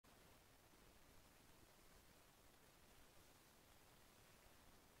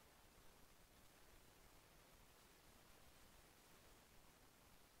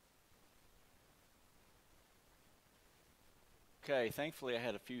okay. Thankfully, I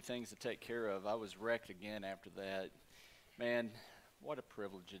had a few things to take care of. I was wrecked again after that. Man, what a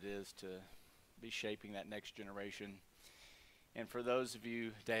privilege it is to be shaping that next generation. And for those of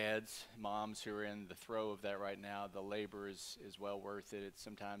you dads, moms who are in the throw of that right now, the labor is well worth it. It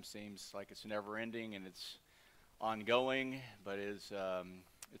sometimes seems like it's never ending and it's ongoing, but it's a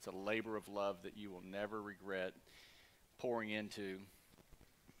labor of love that you will never regret pouring into.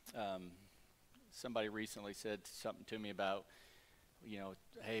 Somebody recently said something to me about,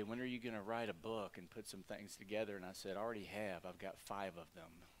 hey, when are you going to write a book and put some things together? And I said, I already have. I've got 5 of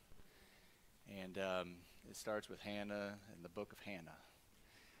them. And it starts with Hannah and the book of Hannah,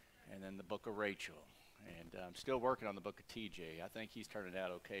 and then the book of Rachel. And I'm still working on the book of TJ. I think he's turning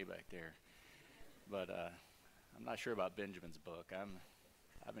out okay back there. But I'm not sure about Benjamin's book.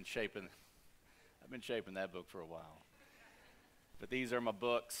 I've been shaping that book for a while. But these are my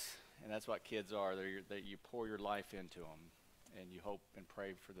books. And that's what kids are. That you pour your life into them, and you hope and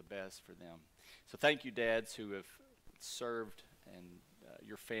pray for the best for them. So thank you, dads, who have served and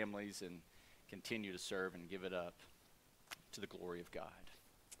your families and continue to serve and give it up to the glory of God.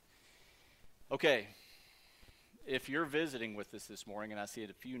 Okay, if you're visiting with us this morning, and I see a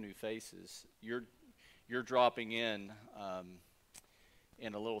few new faces, you're dropping in a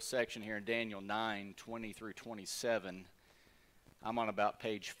little section here in Daniel 9:20 through 27. I'm on about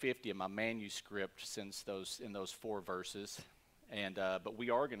page 50 of my manuscript in those 4 verses, but we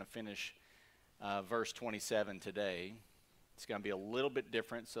are going to finish verse 27 today. It's going to be a little bit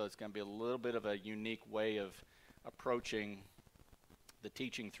different, so it's going to be a little bit of a unique way of approaching the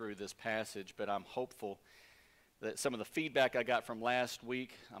teaching through this passage, but I'm hopeful that some of the feedback I got from last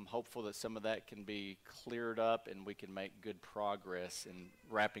week, I'm hopeful that some of that can be cleared up and we can make good progress in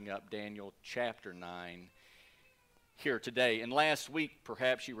wrapping up Daniel chapter 9 here today. And last week,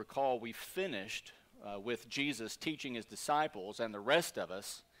 perhaps you recall, we finished with Jesus teaching his disciples and the rest of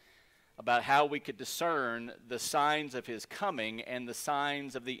us about how we could discern the signs of his coming and the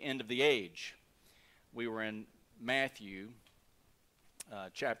signs of the end of the age. We were in Matthew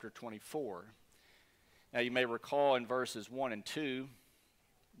chapter 24. Now you may recall in verses 1 and 2,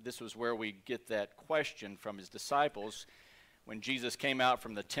 this was where we get that question from his disciples when Jesus came out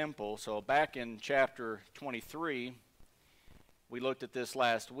from the temple. So back in chapter 23, we looked at this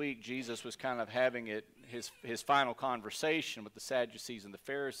last week. Jesus was kind of having his final conversation with the Sadducees and the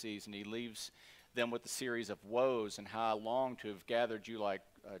Pharisees, and he leaves them with a series of woes and how I long to have gathered you like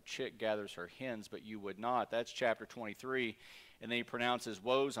a chick gathers her hens, but you would not. That's chapter 23. And then he pronounces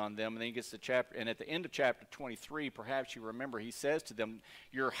woes on them, and then he gets to chapter, and at the end of chapter 23, perhaps you remember, he says to them,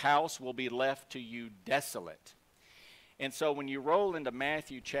 your house will be left to you desolate. And so when you roll into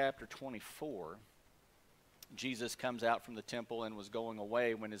Matthew chapter 24, Jesus comes out from the temple and was going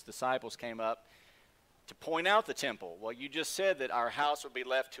away when his disciples came up to point out the temple. Well, you just said that our house would be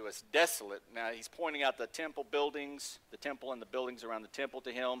left to us desolate. Now, he's pointing out the temple buildings, the temple and the buildings around the temple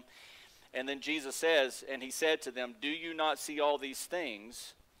to him. And then Jesus says, and he said to them, do you not see all these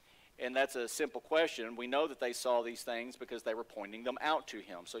things? And that's a simple question. We know that they saw these things because they were pointing them out to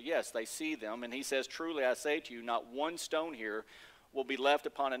him. So yes, they see them. And he says, truly I say to you, not one stone here will be left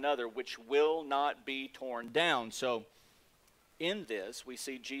upon another which will not be torn down. So in this, we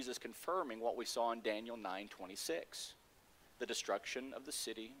see Jesus confirming what we saw in Daniel 9:26, the destruction of the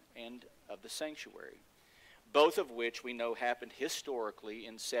city and of the sanctuary, both of which we know happened historically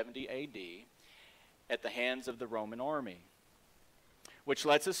in 70 A.D. at the hands of the Roman army, which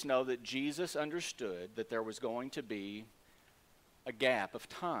lets us know that Jesus understood that there was going to be a gap of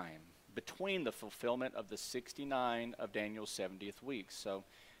time between the fulfillment of the 69 of Daniel's 70th week. So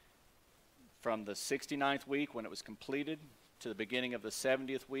from the 69th week when it was completed to the beginning of the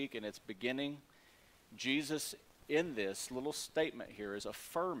 70th week and its beginning, Jesus in this little statement here is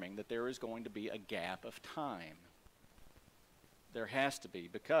affirming that there is going to be a gap of time. There has to be,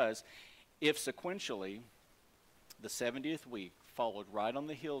 because if sequentially the 70th week followed right on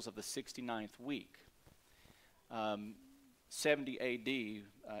the heels of the 69th week, 70 A.D.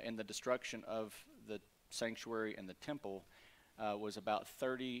 In the destruction of the sanctuary and the temple would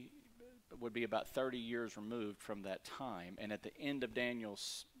be about 30 years removed from that time. And at the end of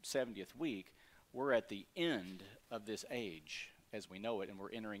Daniel's 70th week, we're at the end of this age as we know it, and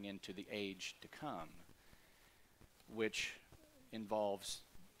we're entering into the age to come, which involves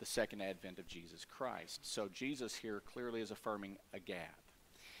the second advent of Jesus Christ. So Jesus here clearly is affirming a gap.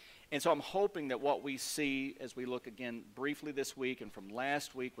 And so I'm hoping that what we see as we look again briefly this week and from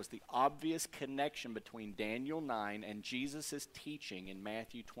last week was the obvious connection between Daniel 9 and Jesus' teaching in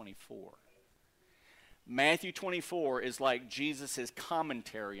Matthew 24. Matthew 24 is like Jesus'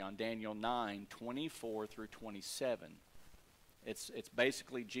 commentary on Daniel 9, 24 through 27. It's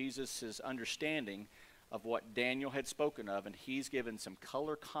basically Jesus' understanding of what Daniel had spoken of, and he's given some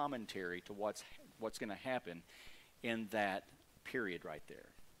color commentary to what's going to happen in that period right there.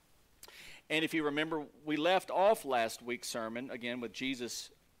 And if you remember, we left off last week's sermon, again, with Jesus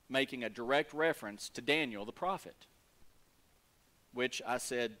making a direct reference to Daniel the prophet, which I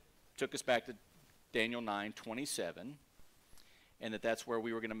said took us back to Daniel 9:27, and that's where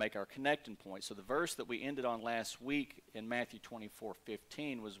we were going to make our connecting point. So the verse that we ended on last week in Matthew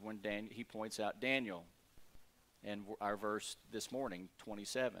 24:15 was when he points out Daniel, and our verse this morning,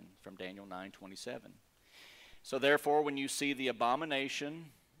 27, from Daniel 9:27. So therefore, when you see the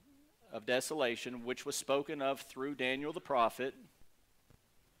abomination of desolation, which was spoken of through Daniel the prophet,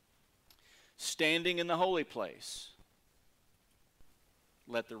 standing in the holy place,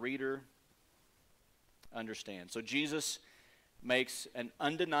 let the reader understand. So Jesus makes an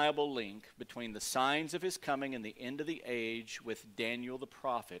undeniable link between the signs of his coming and the end of the age with Daniel the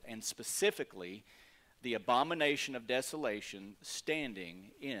prophet, and specifically the abomination of desolation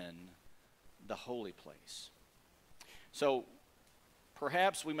standing in the holy place. So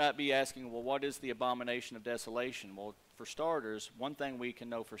perhaps we might be asking, well, what is the abomination of desolation? Well, for starters, one thing we can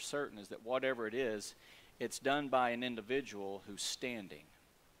know for certain is that whatever it is, it's done by an individual who's standing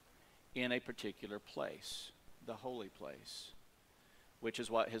in a particular place, the holy place, which is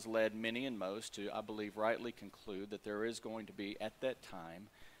what has led many and most to, I believe, rightly conclude that there is going to be, at that time,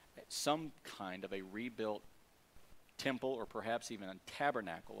 some kind of a rebuilt temple, or perhaps even a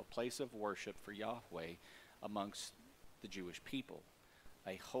tabernacle, a place of worship for Yahweh amongst the Jewish people,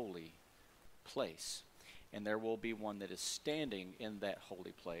 a holy place. And there will be one that is standing in that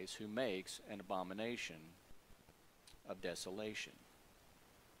holy place who makes an abomination of desolation.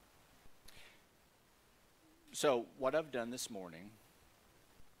 So what I've done this morning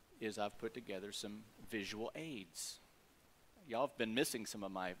is I've put together some visual aids. Y'all have been missing some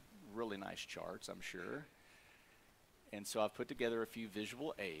of my really nice charts, I'm sure. And so I've put together a few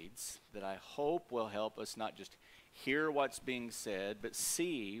visual aids that I hope will help us not just hear what's being said, but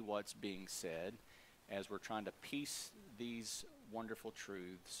see what's being said as we're trying to piece these wonderful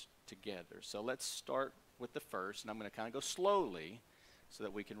truths together. So let's start with the first, and I'm going to kind of go slowly so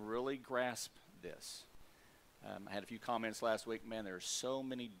that we can really grasp this. I had a few comments last week. Man, there are so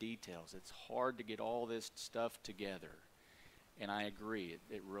many details. It's hard to get all this stuff together. And I agree,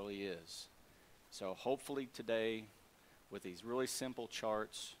 it really is. So hopefully today, with these really simple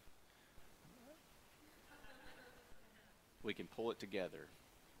charts, we can pull it together.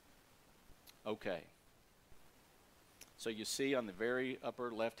 Okay. So you see on the very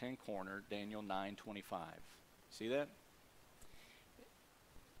upper left-hand corner, Daniel 9:25. See that?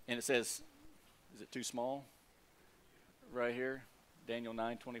 And it says, is it too small? Right here, Daniel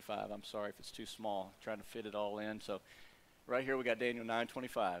 9:25. I'm sorry if it's too small. I'm trying to fit it all in. So right here we got Daniel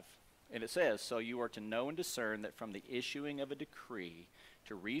 9:25. And it says, so you are to know and discern that from the issuing of a decree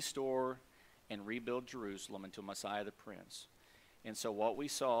to restore and rebuild Jerusalem until Messiah the Prince. And so what we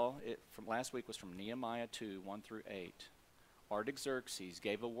saw from last week was from Nehemiah 2:1-8. Artaxerxes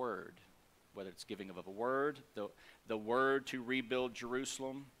gave a word, whether it's giving of a word, the word to rebuild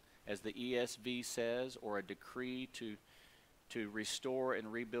Jerusalem, as the ESV says, or a decree to restore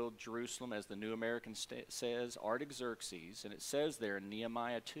and rebuild Jerusalem, as the New American says, Artaxerxes. And it says there in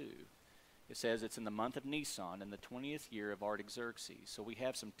Nehemiah 2, it says it's in the month of Nisan in the 20th year of Artaxerxes. So we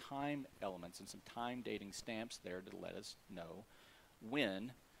have some time elements and some time dating stamps there to let us know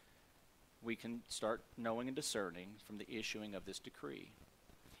when we can start knowing and discerning from the issuing of this decree.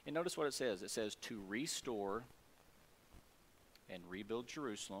 And notice what it says. It says to restore and rebuild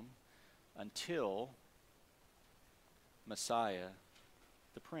Jerusalem until Messiah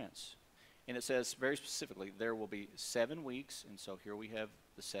the Prince. And it says very specifically there will be 7 weeks, and so here we have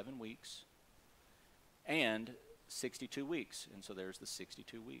the 7 weeks, and 62 weeks, and so there's the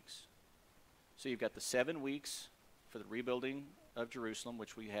 62 weeks. So you've got the 7 weeks for the rebuilding of Jerusalem,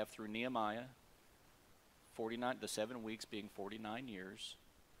 which we have through Nehemiah, the 7 weeks being 49 years.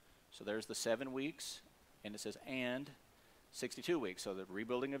 So there's the 7 weeks, and it says and 62 weeks. So the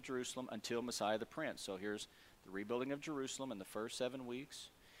rebuilding of Jerusalem until Messiah the Prince. So here's the rebuilding of Jerusalem in the first 7 weeks.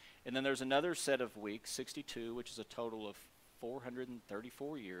 And then there's another set of weeks, 62, which is a total of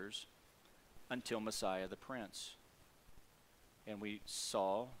 434 years until Messiah the Prince. And we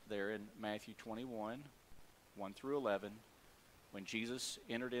saw there in Matthew 21:1-11, when Jesus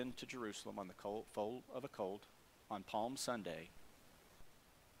entered into Jerusalem on the foal of a colt on Palm Sunday,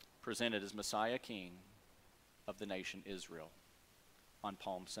 presented as Messiah King of the nation Israel on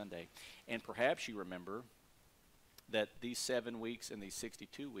Palm Sunday. And perhaps you remember that these 7 weeks and these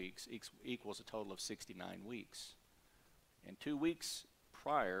 62 weeks equals a total of 69 weeks. And 2 weeks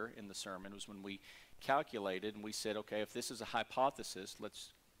prior in the sermon was when we calculated and we said, okay, if this is a hypothesis,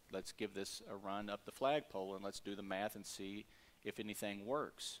 let's give this a run up the flagpole and let's do the math and see if anything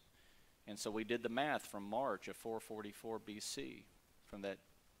works. And so we did the math from March of 444 BC, from that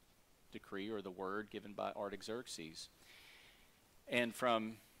decree or the word given by Artaxerxes. And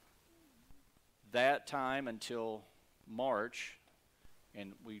from that time until March,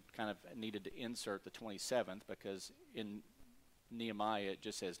 and we kind of needed to insert the 27th because in Nehemiah it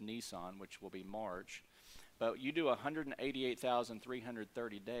just says Nisan, which will be March. But you do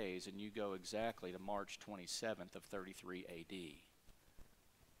 188,330 days and you go exactly to March 27th of 33 AD,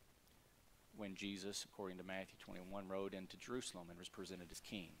 when Jesus, according to Matthew 21, rode into Jerusalem and was presented as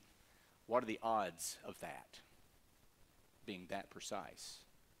king. What are the odds of that being that precise?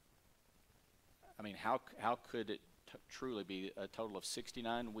 I mean, how could it truly be a total of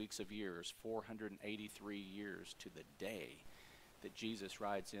 69 weeks of years, 483 years to the day, that Jesus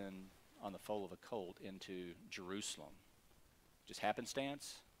rides in on the foal of a colt into Jerusalem? Just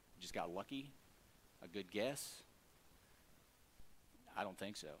happenstance? Just got lucky? A good guess? I don't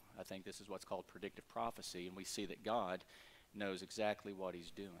think so. I think this is what's called predictive prophecy, and we see that God knows exactly what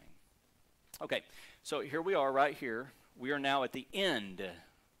he's doing. Okay, so here we are right here. We are now at the end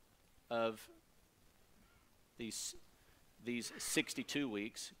of these 62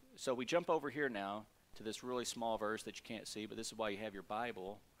 weeks. So we jump over here now to this really small verse that you can't see, but this is why you have your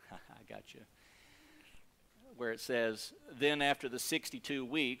Bible. I got you. Where it says, then after the 62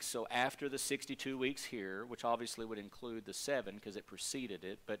 weeks, so after the 62 weeks here, which obviously would include the 7 because it preceded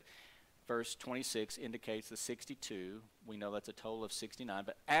it, but verse 26 indicates the 62. We know that's a total of 69,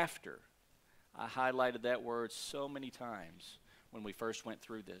 but after. I highlighted that word so many times when we first went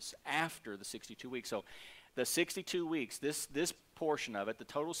through this. After the 62 weeks. So the 62 weeks, this portion of it, the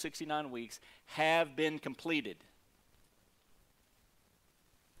total 69 weeks, have been completed.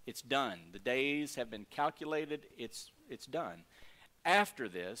 It's done. The days have been calculated. It's done. After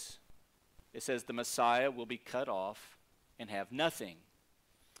this, it says the Messiah will be cut off and have nothing.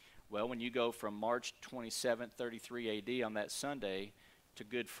 Well, when you go from March 27th, 33 AD on that Sunday to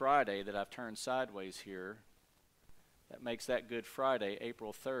Good Friday that I've turned sideways here, that makes that Good Friday,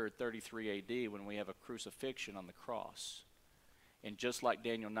 April 3rd, 33 AD, when we have a crucifixion on the cross. And just like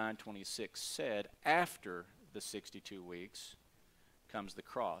Daniel 9:26 said, after the 62 weeks comes the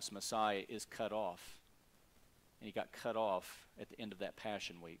cross. Messiah is cut off. And he got cut off at the end of that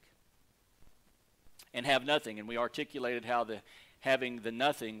Passion Week. And have nothing. And we articulated how the having the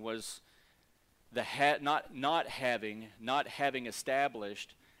nothing was the not having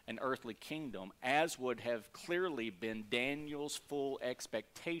established an earthly kingdom, as would have clearly been Daniel's full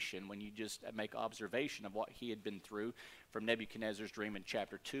expectation when you just make observation of what he had been through from Nebuchadnezzar's dream in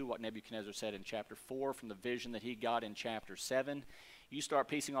chapter 2, what Nebuchadnezzar said in chapter 4, from the vision that he got in chapter 7. You start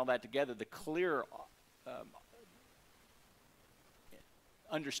piecing all that together, the clear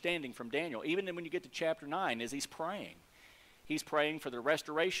understanding from Daniel, even when you get to chapter 9, is he's praying. He's praying for the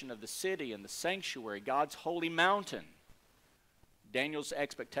restoration of the city and the sanctuary, God's holy mountain. Daniel's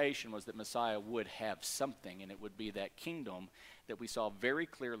expectation was that Messiah would have something, and it would be that kingdom that we saw very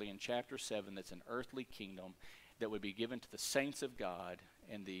clearly in chapter 7, that's an earthly kingdom that would be given to the saints of God,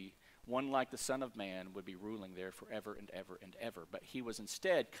 and the one like the Son of Man would be ruling there forever and ever and ever. But he was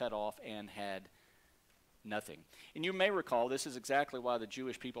instead cut off and had nothing. And you may recall, this is exactly why the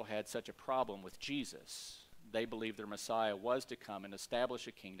Jewish people had such a problem with Jesus. They believed their Messiah was to come and establish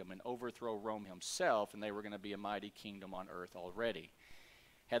a kingdom and overthrow Rome himself, and they were going to be a mighty kingdom on earth already.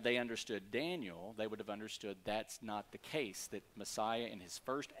 Had they understood Daniel, they would have understood that's not the case, that Messiah in his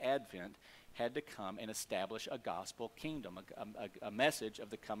first advent had to come and establish a gospel kingdom, a message of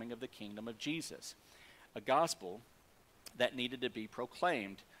the coming of the kingdom of Jesus, a gospel that needed to be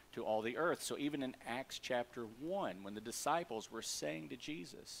proclaimed to all the earth. So even in Acts chapter 1, when the disciples were saying to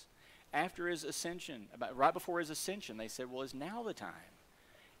Jesus, after his ascension, right before his ascension, they said, well, is now the time?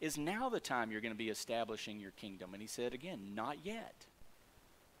 Is now the time you're going to be establishing your kingdom? And he said again, not yet.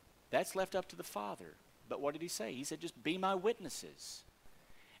 That's left up to the Father. But what did he say? He said, just be my witnesses.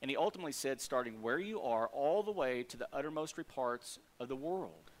 And he ultimately said, starting where you are all the way to the uttermost parts of the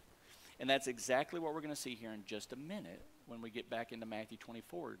world. And that's exactly what we're going to see here in just a minute when we get back into Matthew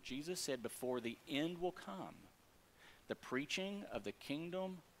 24. Jesus said, before the end will come, the preaching of the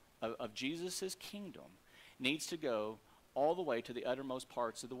kingdom, of Jesus' kingdom, needs to go all the way to the uttermost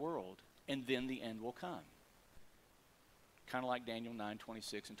parts of the world, and then the end will come. Kind of like Daniel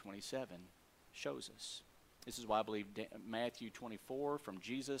 9:26 and 27 shows us. This is why I believe Matthew 24 from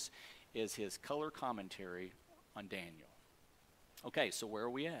Jesus is his color commentary on Daniel. Okay, so where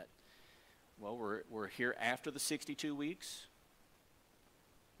are we at? Well, we're here after the 62 weeks.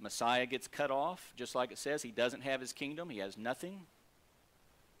 Messiah gets cut off, just like it says. He doesn't have his kingdom. He has nothing.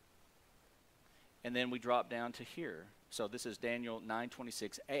 And then we drop down to here. So this is Daniel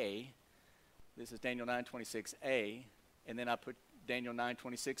 9:26a. This is Daniel 9:26a. And then I put Daniel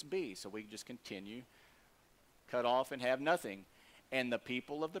 9:26b. So we just continue. Cut off and have nothing. And the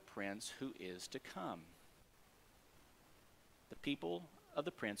people of the prince who is to come. The people of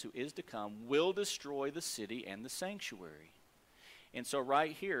the prince who is to come will destroy the city and the sanctuary. And so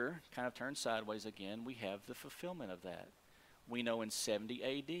right here, kind of turned sideways again, we have the fulfillment of that. We know in 70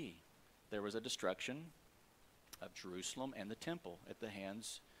 AD, there was a destruction of Jerusalem and the temple at the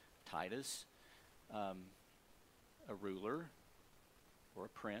hands of Titus, a ruler or a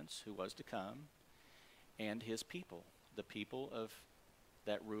prince who was to come, and his people. The people of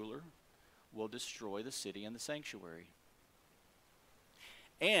that ruler will destroy the city and the sanctuary.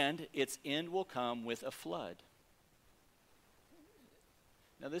 And its end will come with a flood.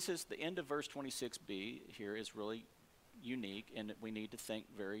 Now this is the end of verse 26b here is really unique, and we need to think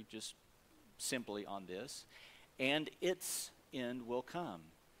very just simply on this. And its end will come.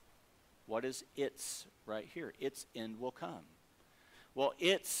 What is its right here? Its end will come. Well,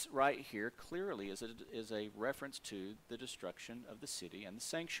 its right here clearly is a reference to the destruction of the city and the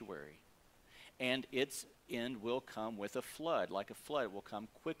sanctuary. And its end will come with a flood. Like a flood will come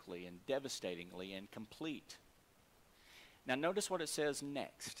quickly and devastatingly and complete. Now notice what it says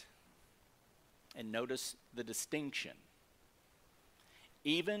next. And notice the distinction.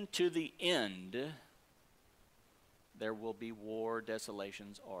 Even to the end, there will be war,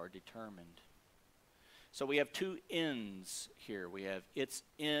 desolations are determined. So we have two ends here. We have its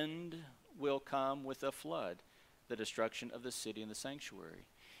end will come with a flood, the destruction of the city and the sanctuary.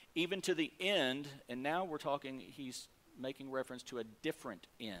 Even to the end, and now we're talking, he's making reference to a different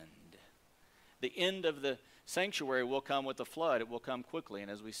end. The end of the sanctuary will come with a flood. It will come quickly,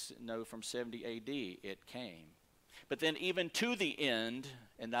 and as we know from 70 AD, it came. But then even to the end,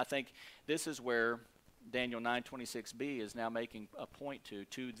 and I think this is where Daniel 9:26b is now making a point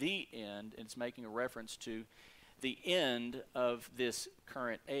to the end, and it's making a reference to the end of this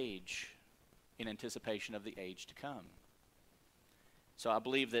current age in anticipation of the age to come. So I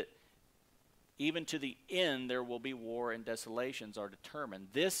believe that even to the end there will be war and desolations are determined.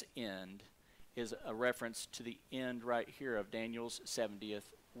 This end is a reference to the end right here of Daniel's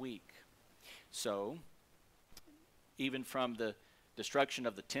 70th week. So even from the destruction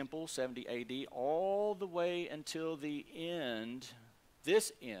of the temple, 70 AD, all the way until the end,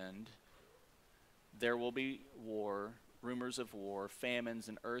 this end, there will be war, rumors of war, famines,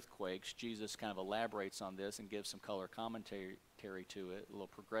 and earthquakes. Jesus kind of elaborates on this and gives some color commentary to it, a little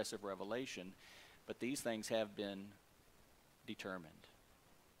progressive revelation. But these things have been determined.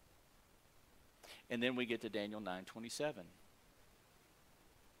 And then we get to Daniel 9:27,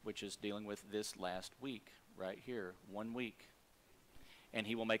 which is dealing with this last week, right here, 1 week. And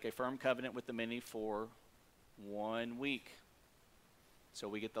he will make a firm covenant with the many for 1 week. So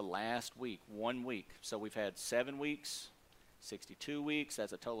we get the last week, 1 week. So we've had 7 weeks, 62 weeks,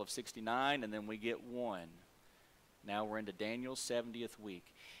 that's a total of 69, and then we get 1. Now we're into Daniel's 70th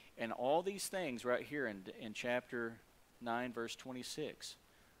week. And all these things right here in chapter 9, verse 26,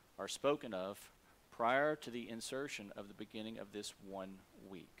 are spoken of prior to the insertion of the beginning of this 1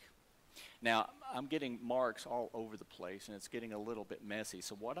 week. Now, I'm getting marks all over the place, and it's getting a little bit messy.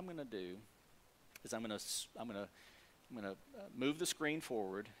 So what I'm going to do is I'm going to move the screen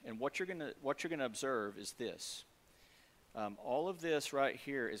forward, and what you're going to observe is this. All of this right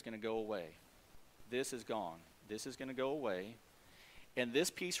here is going to go away. This is gone. This is going to go away, and this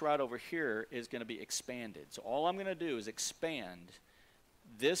piece right over here is going to be expanded. So all I'm going to do is expand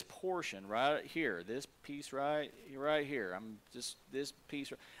this portion right here, this piece right here. I'm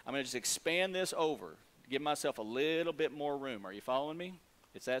going to just expand this over, give myself a little bit more room. Are you following me?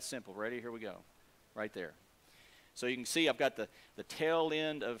 It's that simple. Ready? Here we go. Right there. So you can see I've got the tail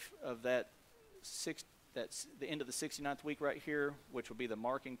end of that's the end of the 69th week right here, which will be the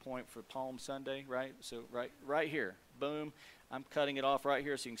marking point for Palm Sunday, right? So right here, boom. I'm cutting it off right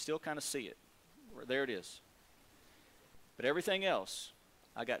here so you can still kind of see it. There it is. But everything else,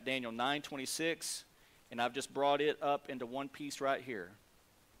 I got Daniel 9:26, and I've just brought it up into one piece right here.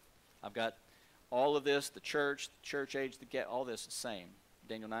 I've got all of this, the church age, all this the same.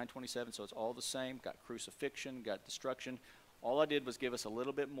 Daniel 9:27, so it's all the same. Got crucifixion, got destruction. All I did was give us a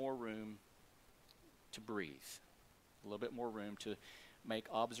little bit more room to breathe, a little bit more room to make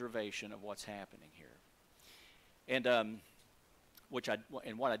observation of what's happening here. And what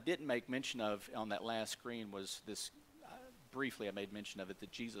I didn't make mention of on that last screen was this briefly I made mention of it,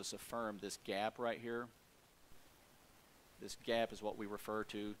 that Jesus affirmed this gap right here. This gap is what we refer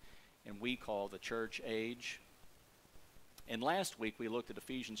to and we call the church age. And last week we looked at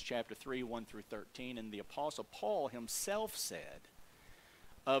Ephesians chapter 3, 1 through 13, and the Apostle Paul himself said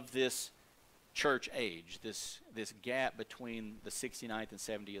of this church age, this gap between the 69th and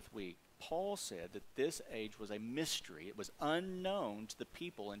 70th week, Paul said that this age was a mystery. It was unknown to the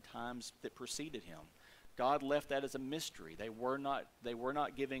people in times that preceded him. God left that as a mystery. They were not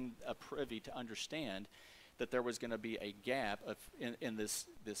giving a privy to understand that there was going to be a gap in this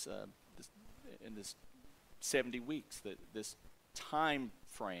 70 weeks, that this time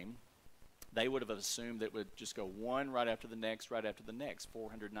frame. They would have assumed that it would just go one right after the next,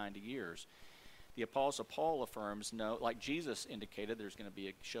 490 years. The Apostle Paul affirms no, like Jesus indicated there'd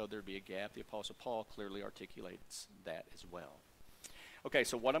be a gap. The Apostle Paul clearly articulates that as well. Okay,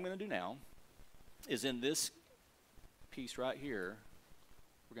 so what I'm going to do now is in this piece right here,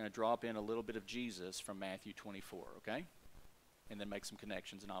 we're going to drop in a little bit of Jesus from Matthew 24, okay? And then make some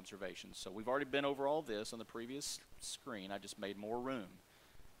connections and observations. So we've already been over all this on the previous screen. I just made more room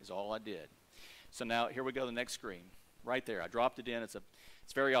is all I did. So now here we go, the next screen. Right there, I dropped it in. It's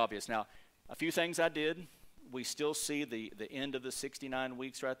very obvious. Now, a few things I did. We still see the end of the 69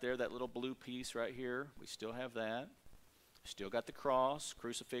 weeks right there, that little blue piece right here. We still have that. Still got the cross,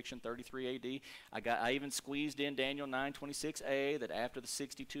 crucifixion, 33 AD. I even squeezed in Daniel 9:26a, that after the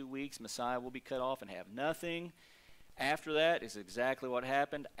 62 weeks, Messiah will be cut off and have nothing. After that is exactly what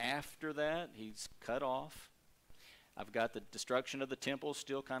happened. After that, he's cut off. I've got the destruction of the temple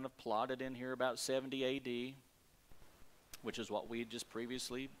still kind of plotted in here about 70 AD, which is what we just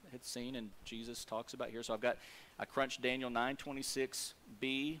previously had seen and Jesus talks about here. So I crunched Daniel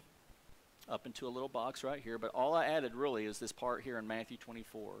 9:26b up into a little box right here, but all I added really is this part here in Matthew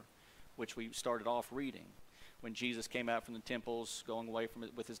 24, which we started off reading. When Jesus came out from the temples, going away from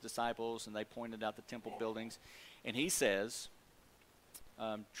it with his disciples, and they pointed out the temple buildings. And he says,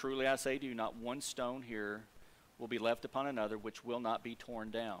 truly I say to you, not one stone here will be left upon another which will not be torn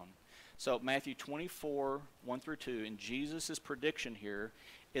down. So Matthew 24, 1 through 2, and Jesus' prediction here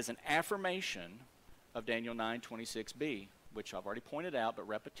is an affirmation of Daniel 9:26b, which I've already pointed out, but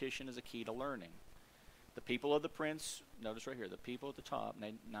repetition is a key to learning. The people of the prince, notice right here, the people at the top,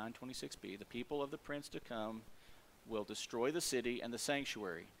 9:26b, the people of the prince to come will destroy the city and the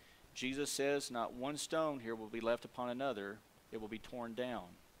sanctuary. Jesus says not one stone here will be left upon another, it will be torn down.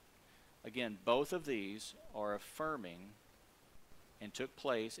 Again, both of these are affirming and took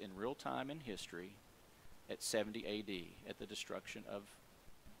place in real time in history at 70 AD, at the destruction of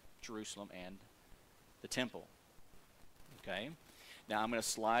Jerusalem and the temple. Okay? Now I'm going to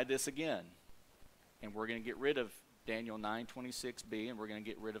slide this again, and we're going to get rid of Daniel 9:26b, and we're going to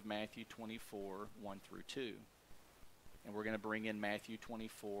get rid of Matthew 24, 1 through 2. And we're going to bring in Matthew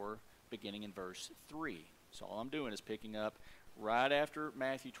 24, beginning in verse 3. So all I'm doing is picking up right after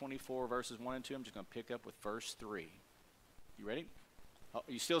Matthew 24, verses 1 and 2. I'm just going to pick up with verse 3. You ready? Are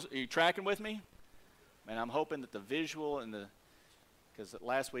you tracking with me? And I'm hoping that the visual and because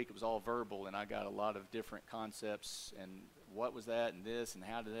last week it was all verbal, and I got a lot of different concepts, and what was that, and this, and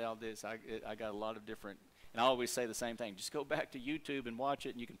how did all this, I got a lot of different, and I always say the same thing, just go back to YouTube and watch it,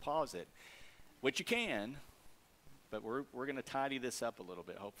 and you can pause it, which you can, but we're going to tidy this up a little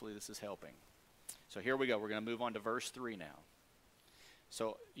bit. Hopefully this is helping. So here we go. We're going to move on to verse 3 now.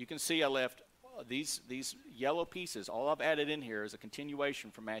 So you can see I left these yellow pieces. All I've added in here is a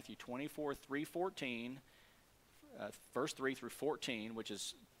continuation from Matthew 24, 3:14, verse 3 through 14, which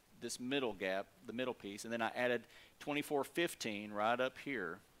is this middle gap, the middle piece, and then I added 24:15 right up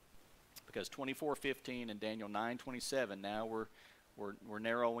here, because 24:15 and Daniel 9:27. Now we're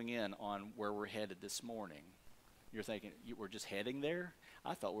narrowing in on where we're headed this morning. You're thinking we're just heading there?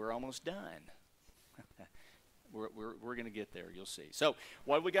 I thought we were almost done. We're going to get there. You'll see. So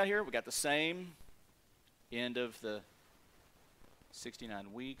what have we got here? We got the same end of the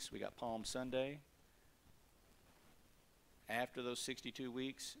 69 weeks. We got Palm Sunday. After those 62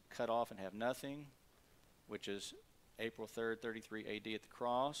 weeks, cut off and have nothing, which is April 3rd, 33 AD at the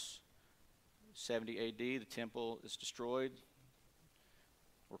cross. 70 AD, the temple is destroyed.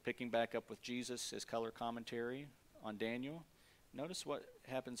 We're picking back up with Jesus as color commentary on Daniel. Notice what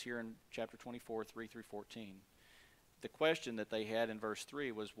happens here in chapter 24, 3 through 14. The question that they had in verse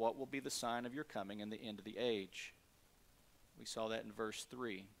 3 was, what will be the sign of your coming and the end of the age? We saw that in verse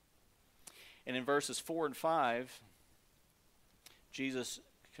 3. And in verses 4 and 5, Jesus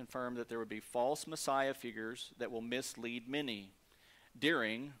confirmed that there would be false Messiah figures that will mislead many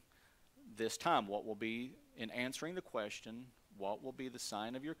during this time. What will be, in answering the question, what will be the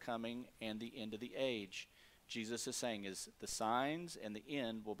sign of your coming and the end of the age? Jesus is saying is the signs and the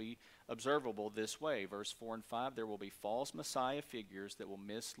end will be observable this way. Verse 4 and 5, there will be false Messiah figures that will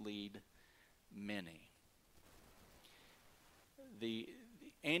mislead many. The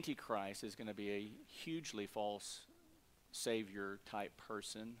Antichrist is going to be a hugely false savior type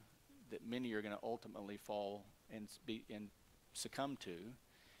person that many are going to ultimately fall and succumb to.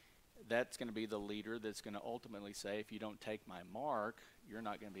 That's going to be the leader that's going to ultimately say, if you don't take my mark, you're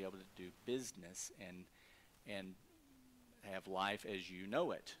not going to be able to do business and have life as you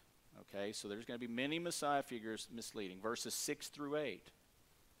know it. Okay, so there's going to be many Messiah figures misleading. Verses 6 through 8.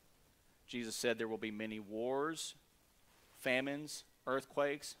 Jesus said there will be many wars, famines,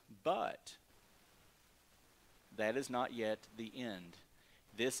 earthquakes, but that is not yet the end.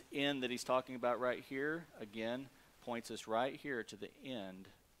 This end that he's talking about right here, again, points us right here to the end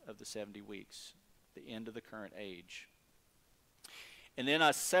of the 70 weeks, the end of the current age. And then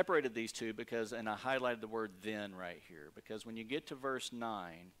I separated these two and I highlighted the word then right here, because when you get to verse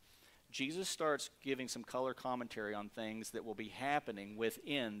 9, Jesus starts giving some color commentary on things that will be happening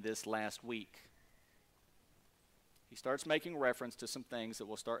within this last week. He starts making reference to some things that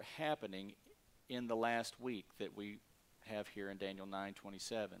will start happening in the last week that we have here in Daniel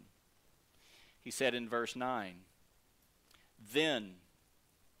 9:27. He said in verse 9, then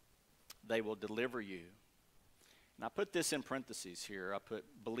they will deliver you. And I put this in parentheses here. I put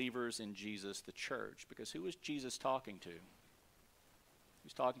believers in Jesus, the church, because who was Jesus talking to? He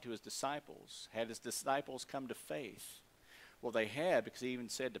was talking to his disciples. Had his disciples come to faith? Well, they had, because he even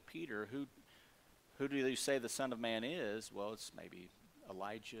said to Peter, who do you say the Son of Man is? Well, it's maybe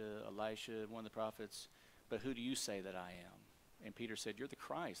Elijah, Elisha, one of the prophets. But who do you say that I am? And Peter said, you're the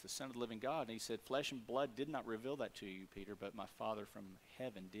Christ, the Son of the living God. And he said, flesh and blood did not reveal that to you, Peter, but my Father from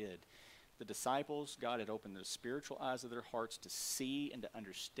heaven did. The disciples, God had opened the spiritual eyes of their hearts to see and to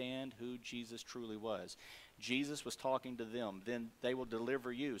understand who Jesus truly was. Jesus was talking to them. Then they will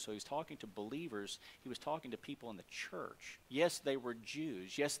deliver you. So he's talking to believers. He was talking to people in the church. Yes, they were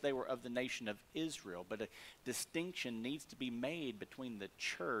Jews. Yes, they were of the nation of Israel. But a distinction needs to be made between the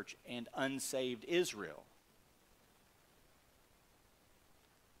church and unsaved Israel.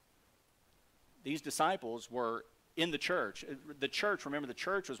 These disciples were in the church. The church, remember, the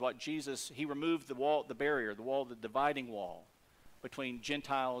church was what Jesus, he removed the wall, the barrier, the wall, the dividing wall between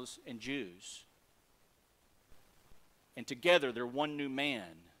Gentiles and Jews. And together they're one new man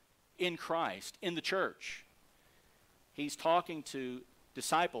in Christ, in the church. He's talking to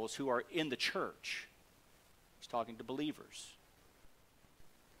disciples who are in the church. He's talking to believers.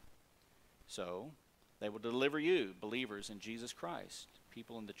 So, they will deliver you, believers in Jesus Christ,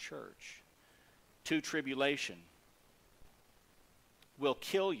 people in the church, to tribulation. Will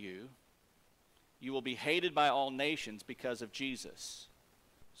kill you. You will be hated by all nations because of Jesus.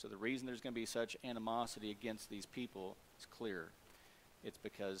 So the reason there's going to be such animosity against these people is clear. It's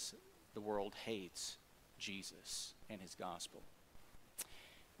because the world hates Jesus and his gospel.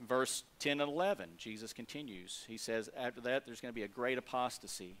 Verse 10 and 11, Jesus continues. He says, after that, there's going to be a great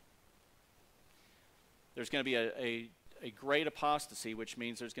apostasy. There's going to be a great apostasy, which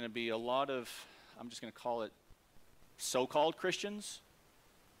means there's going to be a lot of, I'm just going to call it so-called Christians.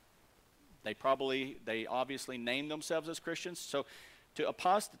 They obviously name themselves as Christians. So to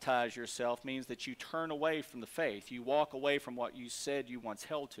apostatize yourself means that you turn away from the faith. You walk away from what you said you once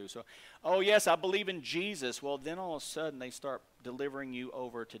held to. So, oh yes, I believe in Jesus. Well, then all of a sudden they start delivering you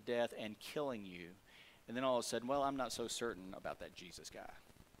over to death and killing you. And then all of a sudden, well, I'm not so certain about that Jesus guy.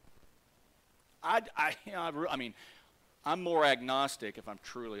 I mean, I'm more agnostic if I'm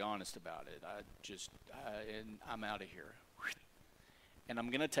truly honest about it. And I'm out of here. And I'm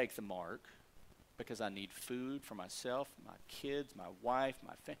going to take the mark because I need food for myself, my kids, my wife,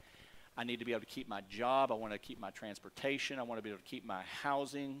 my family. I need to be able to keep my job. I want to keep my transportation. I want to be able to keep my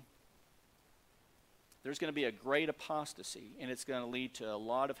housing. There's going to be a great apostasy, and it's going to lead to a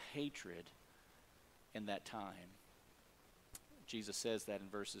lot of hatred in that time. Jesus says that in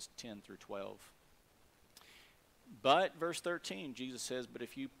verses 10 through 12. But, verse 13, Jesus says, but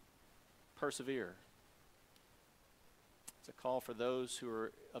if you persevere. It's a call for those who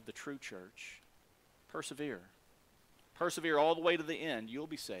are of the true church. Persevere. Persevere all the way to the end. You'll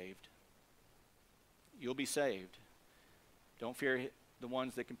be saved. You'll be saved. Don't fear the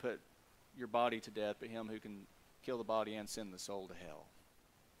ones that can put your body to death, but him who can kill the body and send the soul to hell.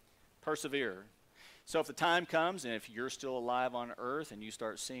 Persevere. So if the time comes, and if you're still alive on earth, and you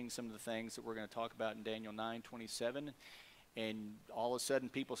start seeing some of the things that we're going to talk about in Daniel 9:27, and all of a sudden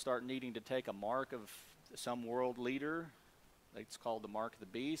people start needing to take a mark of some world leader, it's called the mark of the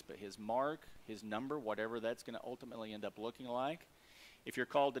beast, but his mark, his number, whatever that's going to ultimately end up looking like, if you're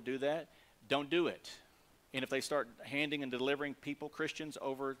called to do that, don't do it. And if they start handing and delivering people, Christians,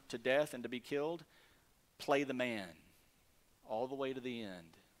 over to death and to be killed, play the man all the way to the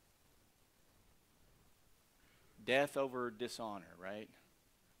end. Death over dishonor, right?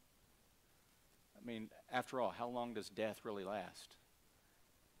 I mean, after all, how long does death really last?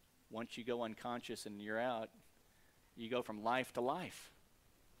 Once you go unconscious and you're out, you go from life to life.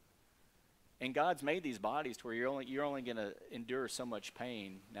 And God's made these bodies to where you're only going to endure so much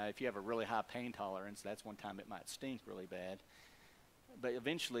pain. Now, if you have a really high pain tolerance, that's one time it might stink really bad. But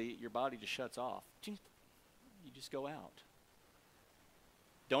eventually, your body just shuts off. You just go out.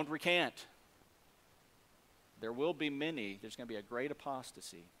 Don't recant. There will be many. There's going to be a great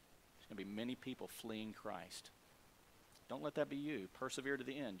apostasy. There's going to be many people fleeing Christ. Don't let that be you. Persevere to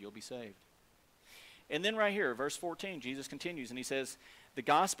the end. You'll be saved. And then right here, verse 14, Jesus continues and he says, the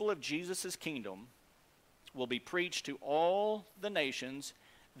gospel of Jesus' kingdom will be preached to all the nations,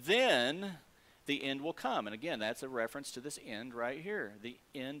 then the end will come. And again, that's a reference to this end right here, the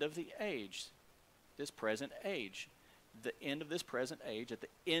end of the age, this present age. The end of this present age, at the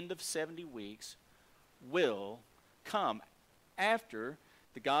end of 70 weeks, will come after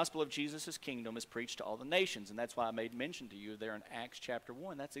the gospel of Jesus' kingdom is preached to all the nations. And that's why I made mention to you there in Acts chapter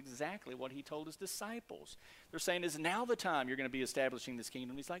 1. That's exactly what he told his disciples. They're saying, is now the time you're going to be establishing this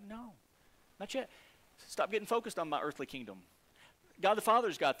kingdom? He's like, no, not yet. Stop getting focused on my earthly kingdom. God the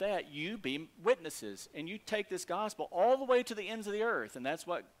Father's got that. You be witnesses. And you take this gospel all the way to the ends of the earth. And that's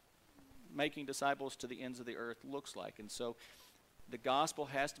what making disciples to the ends of the earth looks like. And so the gospel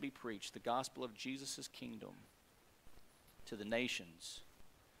has to be preached, the gospel of Jesus' kingdom to the nations.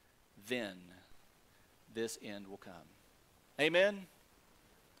 Then this end will come. Amen?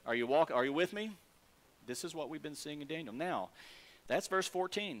 Are you with me? This is what we've been seeing in Daniel. Now, that's verse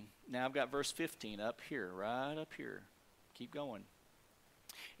 14. Now I've got verse 15 up here, right up here. Keep going.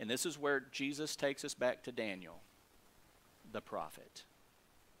 And this is where Jesus takes us back to Daniel, the prophet,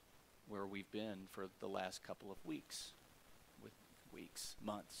 where we've been for the last couple of weeks.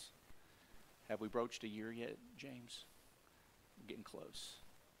 Months. Have we broached a year yet, James? We're getting close.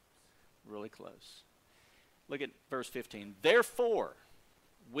 Really close. Look at verse 15. Therefore,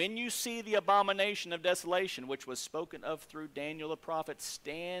 when you see the abomination of desolation, which was spoken of through Daniel the prophet,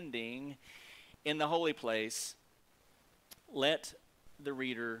 standing in the holy place, let the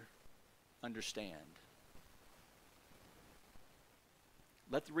reader understand.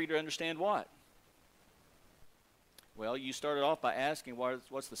 Let the reader understand what? Well, you started off by asking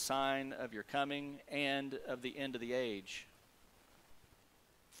what's the sign of your coming and of the end of the age.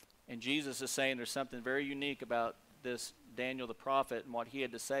 And Jesus is saying there's something very unique about this Daniel the prophet and what he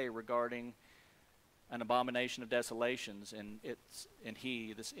had to say regarding an abomination of desolations, and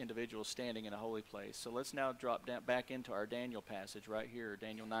this individual standing in a holy place. So let's now drop down back into our Daniel passage right here,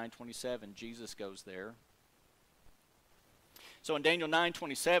 Daniel 9:27. Jesus goes there. So in Daniel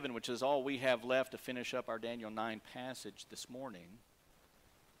 9:27, which is all we have left to finish up our Daniel 9 passage this morning,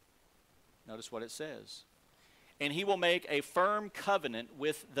 notice what it says. And he will make a firm covenant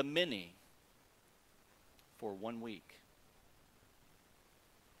with the many for 1 week.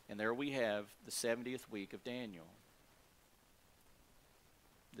 And there we have the 70th week of Daniel.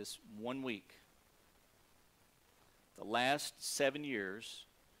 This 1 week. The last 7 years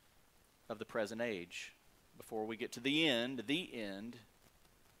of the present age. Before we get to the end,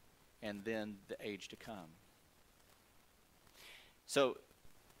 and then the age to come. So,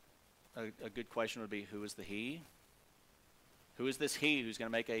 a good question would be, who is the he? Who is this he who's going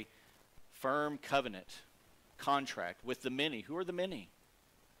to make a firm covenant, contract with the many? Who are the many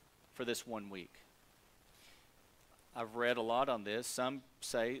for this 1 week? I've read a lot on this. Some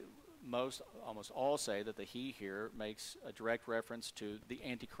say, almost all say that the he here makes a direct reference to the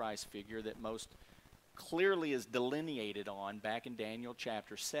Antichrist figure that most clearly is delineated on back in Daniel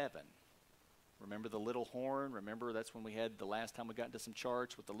chapter 7. Remember the little horn? Remember that's when we had the last time we got into some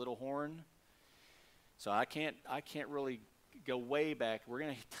charts with the little horn? So I can't really go way back. We're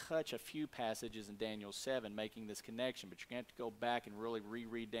going to touch a few passages in Daniel 7 making this connection, but you're going to have to go back and really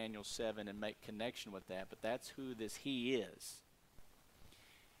reread Daniel 7 and make connection with that. But that's who this he is.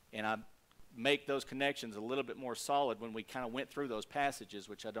 And I make those connections a little bit more solid when we kind of went through those passages,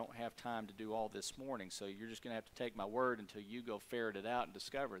 which I don't have time to do all this morning. So you're just going to have to take my word until you go ferret it out and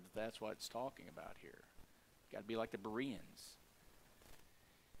discover that that's what it's talking about here. Got to be like the Bereans.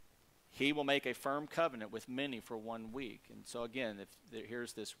 He will make a firm covenant with many for 1 week. And so again,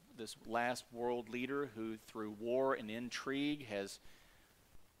 here's this last world leader who through war and intrigue has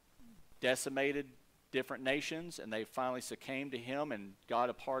decimated different nations, and they finally succumbed to him and got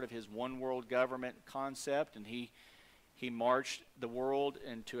a part of his one world government concept, and he He marched the world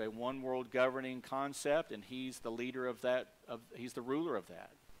into a one world governing concept, and he's the leader of that. He's the ruler of that.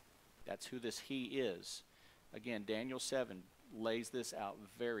 That's who this he is. Again, Daniel 7 lays this out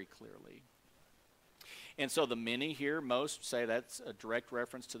very clearly. And so the many here, most say that's a direct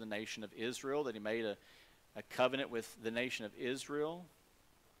reference to the nation of Israel, that he made a covenant with the nation of Israel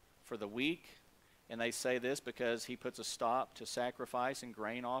for the week. And they say this because he puts a stop to sacrifice and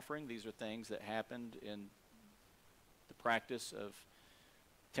grain offering. These are things that happened in the practice of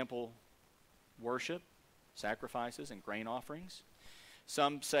temple worship, sacrifices and grain offerings.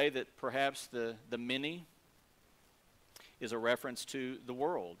 Some say that perhaps the many is a reference to the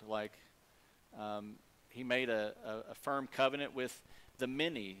world, like he made a firm covenant with the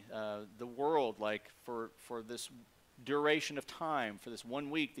many, the world, like for this duration of time, for this 1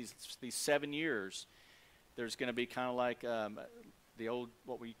 week, these 7 years, there's going to be kind of like the old,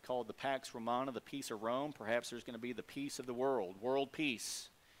 what we call the Pax Romana, the peace of Rome. Perhaps there's going to be the peace of the world peace.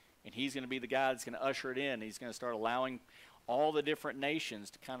 And he's going to be the guy that's going to usher it in. He's going to start allowing all the different nations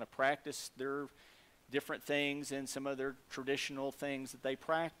to kind of practice their different things and some of their traditional things that they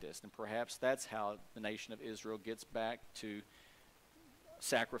practiced. And perhaps that's how the nation of Israel gets back to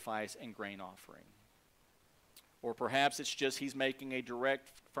sacrifice and grain offering. Or perhaps it's just he's making a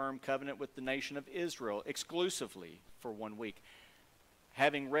direct, firm covenant with the nation of Israel exclusively for 1 week.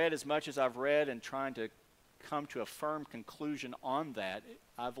 Having read as much as I've read and trying to come to a firm conclusion on that,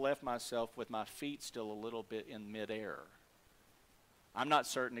 I've left myself with my feet still a little bit in midair. I'm not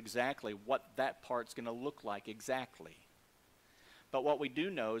certain exactly what that part's going to look like exactly. But what we do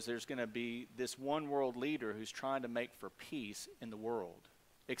know is there's going to be this one world leader who's trying to make for peace in the world.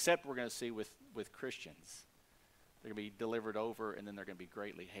 Except we're going to see with Christians. They're going to be delivered over, and then they're going to be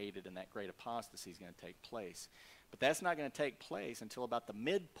greatly hated, and that great apostasy is going to take place. But that's not going to take place until about the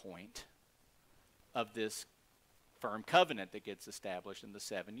midpoint of this firm covenant that gets established in the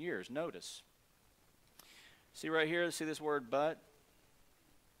 7 years. Notice. See right here, see this word but?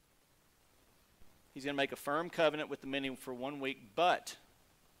 He's going to make a firm covenant with the many for 1 week, but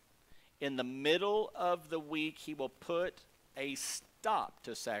in the middle of the week, he will put a stop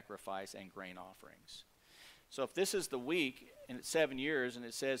to sacrifice and grain offerings. So if this is the week, and it's 7 years, and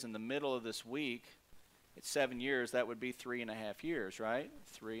it says in the middle of this week, it's 7 years, that would be 3.5 years, right?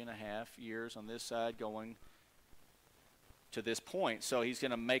 3.5 years on this side going to this point. So he's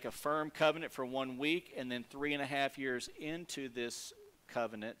going to make a firm covenant for 1 week, and then 3.5 years into this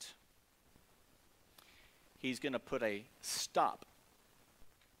covenant, he's going to put a stop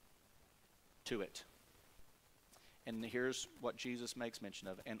to it. And here's what Jesus makes mention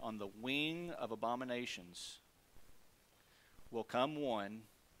of. And on the wing of abominations will come one,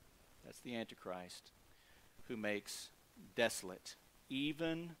 that's the Antichrist, who makes desolate,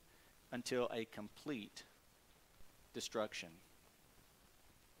 even until a complete destruction.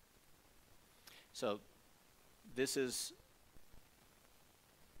 So this is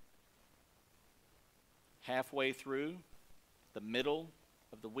halfway through the middle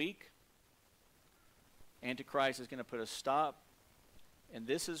of the week. Antichrist is going to put a stop. And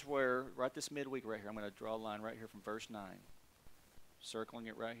this is where, right this midweek right here, I'm going to draw a line right here from verse 9. Circling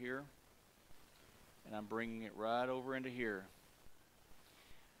it right here. And I'm bringing it right over into here.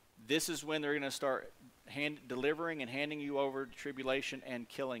 This is when they're going to start delivering and handing you over to tribulation and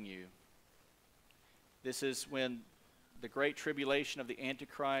killing you. This is when the great tribulation of the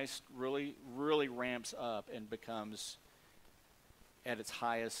Antichrist really, really ramps up and becomes at its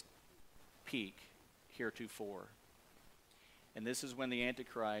highest peak heretofore. And this is when the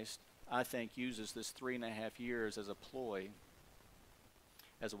Antichrist, I think, uses this 3.5 years as a ploy,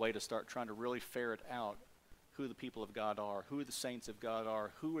 as a way to start trying to really ferret out who the people of God are, who the saints of God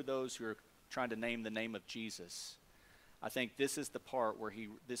are, who are those who are trying to name the name of Jesus. I think this is the part where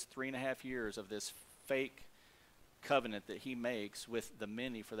this 3.5 years of this fake covenant that he makes with the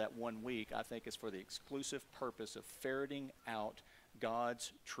many for that 1 week, I think is for the exclusive purpose of ferreting out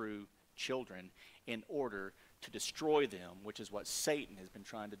God's true children in order to destroy them, which is what Satan has been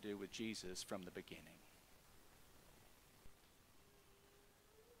trying to do with Jesus from the beginning.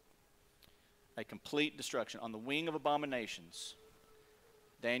 A complete destruction on the wing of abominations.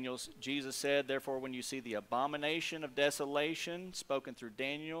 Jesus said, therefore, when you see the abomination of desolation spoken through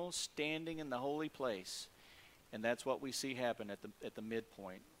Daniel standing in the holy place, and that's what we see happen at the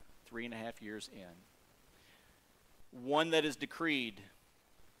midpoint, 3.5 years in. One that is decreed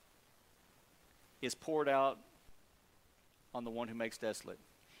is poured out on the one who makes desolate.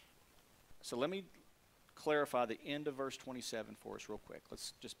 So let me clarify the end of verse 27 for us real quick.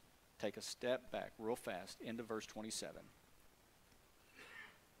 Let's just take a step back real fast. End of verse 27.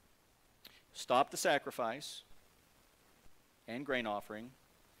 Stop the sacrifice. and grain offering,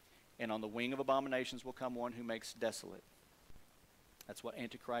 and on the wing of abominations will come one who makes desolate. That's what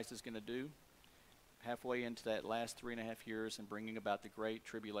Antichrist is going to do halfway into that last 3.5 years and bringing about the great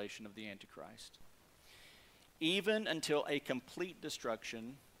tribulation of the Antichrist. Even until a complete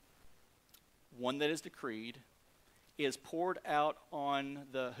destruction, one that is decreed, is poured out on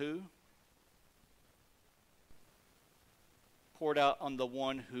the who? Poured out on the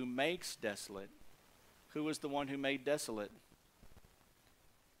one who makes desolate. Who was the one who made desolate?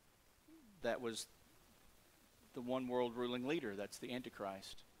 That was the one world ruling leader. That's the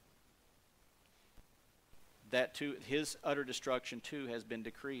Antichrist. That too, his utter destruction too has been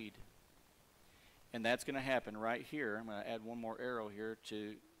decreed. And that's going to happen right here. I'm going to add one more arrow here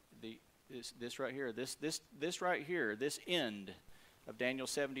to this right here. This right here, this end of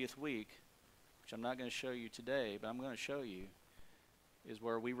Daniel's 70th week, which I'm not going to show you today, but I'm going to show you, is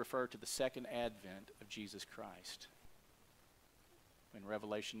where we refer to the second advent of Jesus Christ. In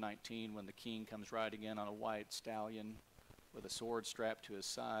Revelation 19, when the king comes riding in on a white stallion with a sword strapped to his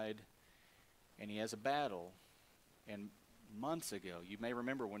side, and he has a battle. And months ago, you may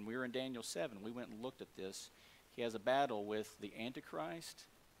remember when we were in Daniel 7, we went and looked at this. He has a battle with the Antichrist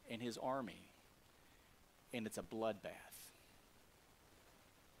and his army, and it's a bloodbath.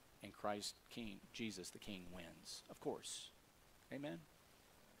 And Christ King, Jesus the King, wins, of course. Amen?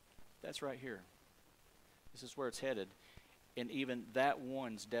 That's right here. This is where it's headed. And even that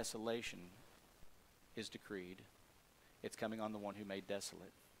one's desolation is decreed. It's coming on the one who made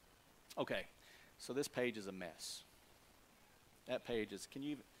desolate. Okay, so this page is a mess. That page is,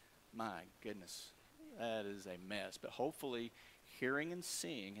 my goodness, that is a mess. But hopefully, hearing and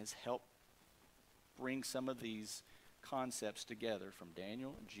seeing has helped bring some of these concepts together from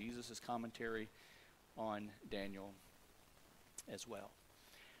Daniel and Jesus' commentary on Daniel as well.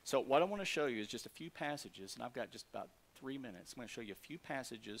 So what I want to show you is just a few passages, and I've got just about 3 minutes. I'm going to show you a few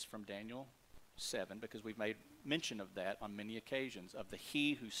passages from Daniel 7, because we've made mention of that on many occasions, of the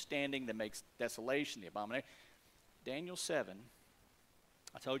he who's standing that makes desolation, the abomination. Daniel 7,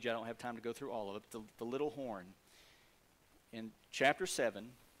 I told you I don't have time to go through all of it, the little horn. In chapter 7,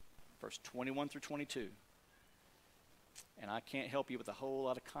 verse 21 through 22, and I can't help you with a whole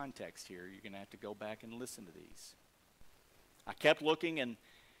lot of context here. You're going to have to go back and listen to these. I kept looking, and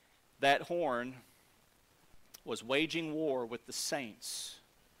that horn was waging war with the saints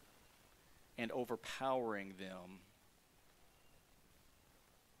and overpowering them.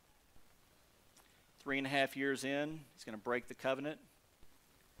 3.5 years in, he's going to break the covenant.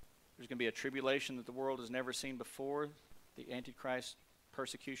 There's going to be a tribulation that the world has never seen before, the Antichrist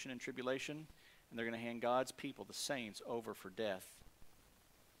persecution and tribulation, and they're going to hand God's people, the saints, over for death.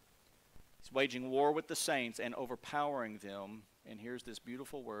 He's waging war with the saints and overpowering them, and here's this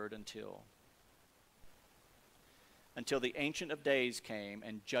beautiful word, until the Ancient of Days came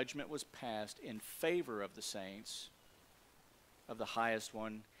and judgment was passed in favor of the saints of the highest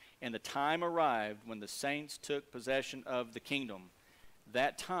one, and the time arrived when the saints took possession of the kingdom.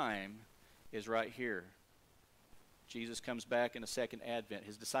 That time is right here. Jesus comes back in a second advent.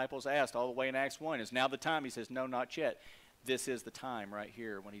 His disciples asked all the way in Acts 1, is now the time? He says, no, not yet. This is the time right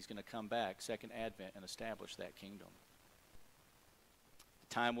here when he's going to come back, second advent, and establish that kingdom.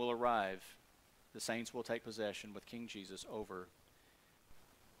 The time will arrive. The saints will take possession with King Jesus over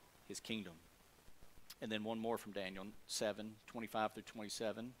his kingdom. And then one more from Daniel 7, 25 through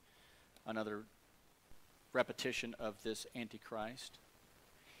 27. Another repetition of this Antichrist.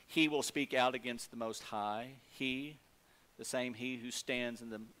 He will speak out against the Most High. He, the same he who stands in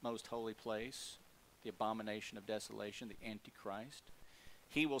the most holy place, the abomination of desolation, the Antichrist.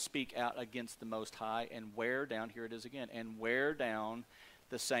 He will speak out against the Most High and wear down, here it is again, and wear down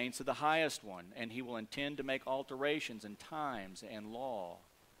the saints of the highest one. And he will intend to make alterations in times and law.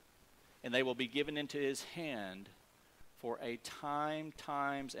 And they will be given into his hand for a time,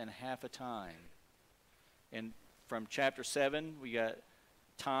 times, and half a time. And from chapter 7, we got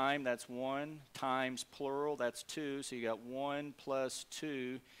time, that's 1, times plural, that's 2. So you got 1 plus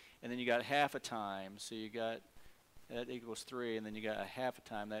 2, and then you got half a time. So you got, that equals 3, and then you got a half a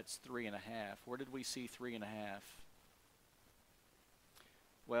time, that's 3.5. Where did we see 3.5?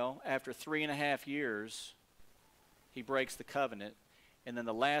 Well, after 3.5 years, he breaks the covenant. And then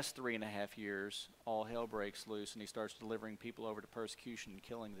the last 3.5 years, all hell breaks loose, and he starts delivering people over to persecution and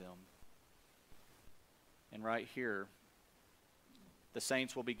killing them. And right here, the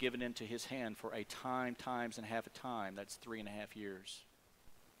saints will be given into his hand for a time, times, and half a time. That's 3.5 years.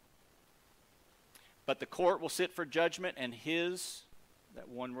 But the court will sit for judgment, and his, that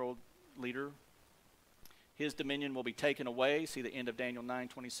one world leader, his dominion will be taken away. See the end of Daniel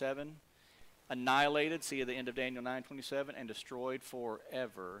 9:27. annihilated, see the end of Daniel 9:27, and destroyed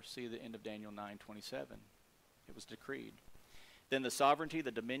forever, see the end of Daniel 9:27. It was decreed. Then the sovereignty,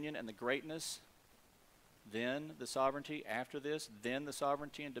 the dominion, and the greatness, then the sovereignty after this, then the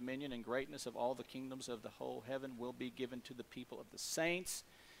sovereignty and dominion and greatness of all the kingdoms of the whole heaven will be given to the people of the saints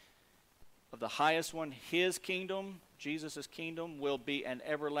of the highest one. His kingdom, Jesus' kingdom, will be an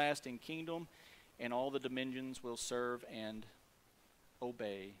everlasting kingdom, and all the dominions will serve and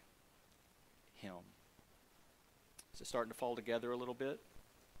obey him. Is it starting to fall together a little bit?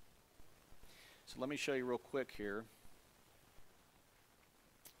 So let me show you real quick here.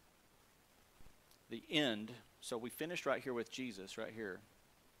 The end. So we finished right here with Jesus, right here.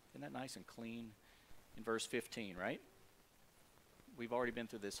 Isn't that nice and clean? In verse 15, right? We've already been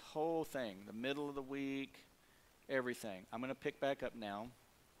through this whole thing, the middle of the week, everything. I'm going to pick back up now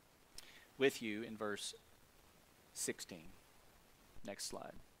with you in verse 16. Next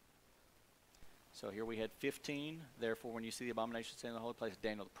slide. So here we had 15. Therefore, when you see the abomination stand in the holy place,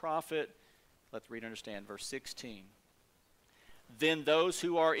 Daniel the prophet, let the reader understand. Verse 16. Then those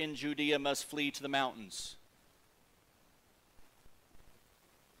who are in Judea must flee to the mountains.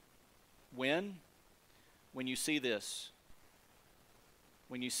 When? When you see this.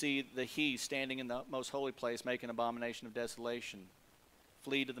 When you see the he standing in the most holy place making abomination of desolation.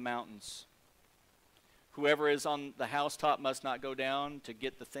 Flee to the mountains. Whoever is on the housetop must not go down to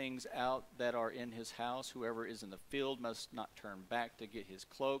get the things out that are in his house. Whoever is in the field must not turn back to get his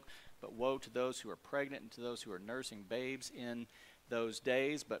cloak. But woe to those who are pregnant and to those who are nursing babes in those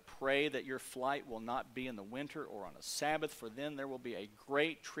days. But pray that your flight will not be in the winter or on a Sabbath, for then there will be a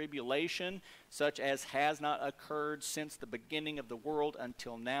great tribulation, such as has not occurred since the beginning of the world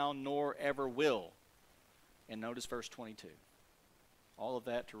until now, nor ever will. And notice verse 22. All of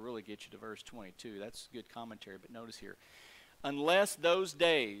that to really get you to verse 22. That's good commentary, but notice here. Unless those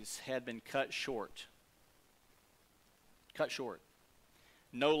days had been cut short,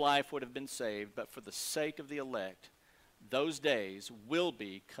 no life would have been saved, but for the sake of the elect, those days will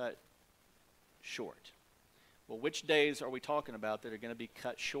be cut short. Well, which days are we talking about that are going to be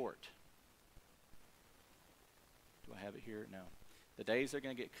cut short? Do I have it here? No. The days that are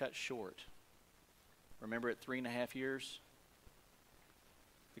going to get cut short. Remember at 3.5 years?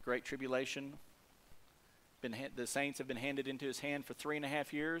 The Great Tribulation. The saints have been handed into his hand for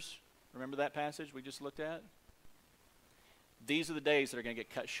 3.5 years. Remember that passage we just looked at? These are the days that are going to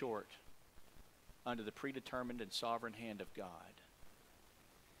get cut short under the predetermined and sovereign hand of God.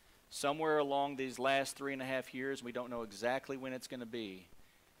 Somewhere along these last 3.5 years, we don't know exactly when it's going to be,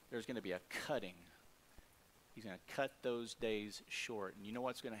 there's going to be a cutting. He's going to cut those days short. And you know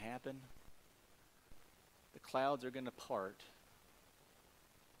what's going to happen? The clouds are going to part.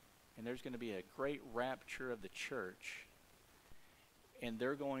 And there's going to be a great rapture of the church. And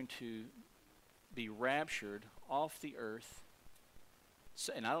they're going to be raptured off the earth.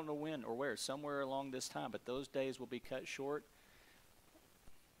 So, and I don't know when or where, somewhere along this time, but those days will be cut short.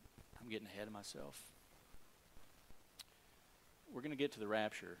 I'm getting ahead of myself. We're going to get to the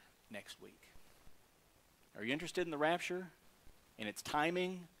rapture next week. Are you interested in the rapture and its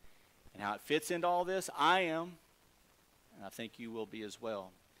timing and how it fits into all this? I am, and I think you will be as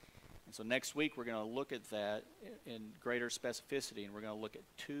well. And so next week we're going to look at that in greater specificity, and we're going to look at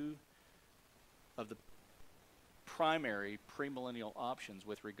two of the primary premillennial options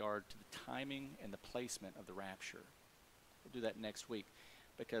with regard to the timing and the placement of the rapture. We'll do that next week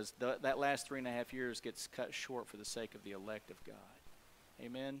because that last 3.5 years gets cut short for the sake of the elect of God.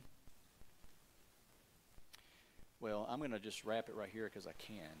 Amen? Well, I'm going to just wrap it right here because I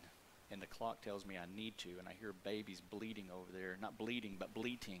can. And the clock tells me I need to, and I hear babies bleeding over there. Not bleeding, but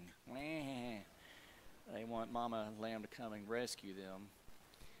bleating. They want Mama Lamb to come and rescue them.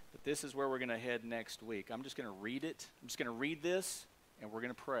 But this is where we're going to head next week. I'm just going to read it. I'm just going to read this, and we're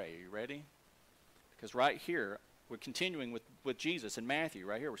going to pray. Are you ready? Because right here, we're continuing with Jesus in Matthew.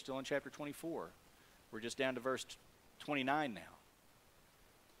 Right here, we're still in chapter 24. We're just down to verse 29 now.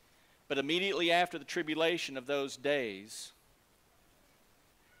 But immediately after the tribulation of those days,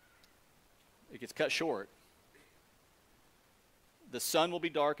 it gets cut short. The sun will be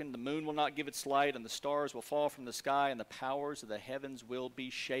darkened, the moon will not give its light, and the stars will fall from the sky, and the powers of the heavens will be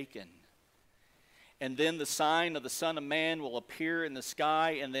shaken. And then the sign of the Son of Man will appear in the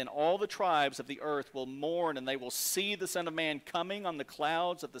sky, and then all the tribes of the earth will mourn, and they will see the Son of Man coming on the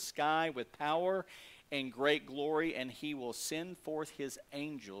clouds of the sky with power and great glory, and he will send forth his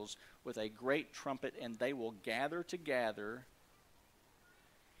angels with a great trumpet, and they will gather together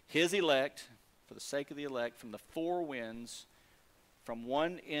his elect, for the sake of the elect, from the four winds, from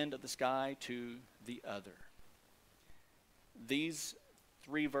one end of the sky to the other. These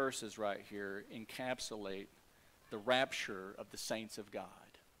 3 verses right here encapsulate the rapture of the saints of God.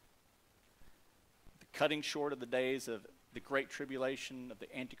 The cutting short of the days of the great tribulation, of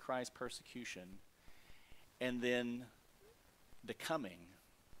the Antichrist persecution, and then the coming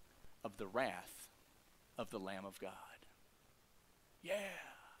of the wrath of the Lamb of God. Yeah.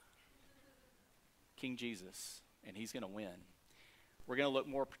 King Jesus, and he's going to win. We're going to look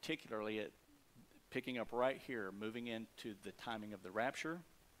more particularly at picking up right here, moving into the timing of the rapture,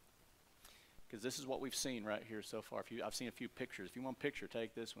 because this is what we've seen right here so far. I've seen a few pictures. If you want a picture,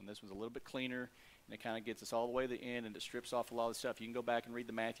 take this one. This one's a little bit cleaner, and it kind of gets us all the way to the end, and it strips off a lot of stuff. You can go back and read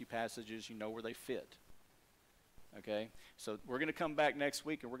the Matthew passages. You know where they fit. Okay? So we're going to come back next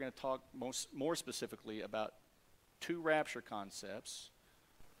week, and we're going to talk more specifically about 2 rapture concepts,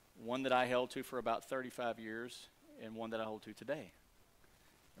 one that I held to for about 35 years, and one that I hold to today.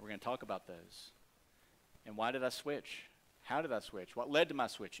 And we're going to talk about those. And why did I switch? How did I switch? What led to my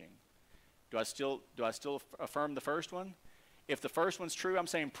switching? Do I still affirm the first one? If the first one's true, I'm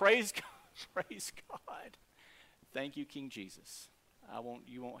saying praise God. Praise God. Thank you, King Jesus.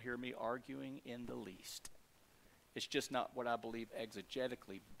 You won't hear me arguing in the least. It's just not what I believe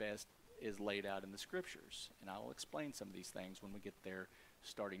exegetically best is laid out in the scriptures. And I will explain some of these things when we get there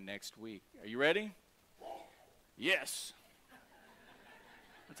starting next week. Are you ready? Yes.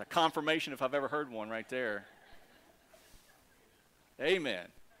 That's a confirmation if I've ever heard one right there. Amen.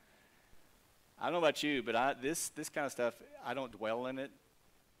 I don't know about you, but this kind of stuff, I don't dwell in it.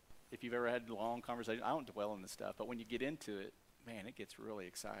 If you've ever had long conversations, I don't dwell in this stuff. But when you get into it, man, it gets really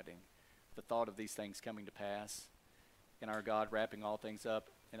exciting. The thought of these things coming to pass and our God wrapping all things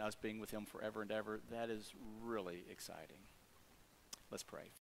up and us being with him forever and ever, that is really exciting. Let's pray.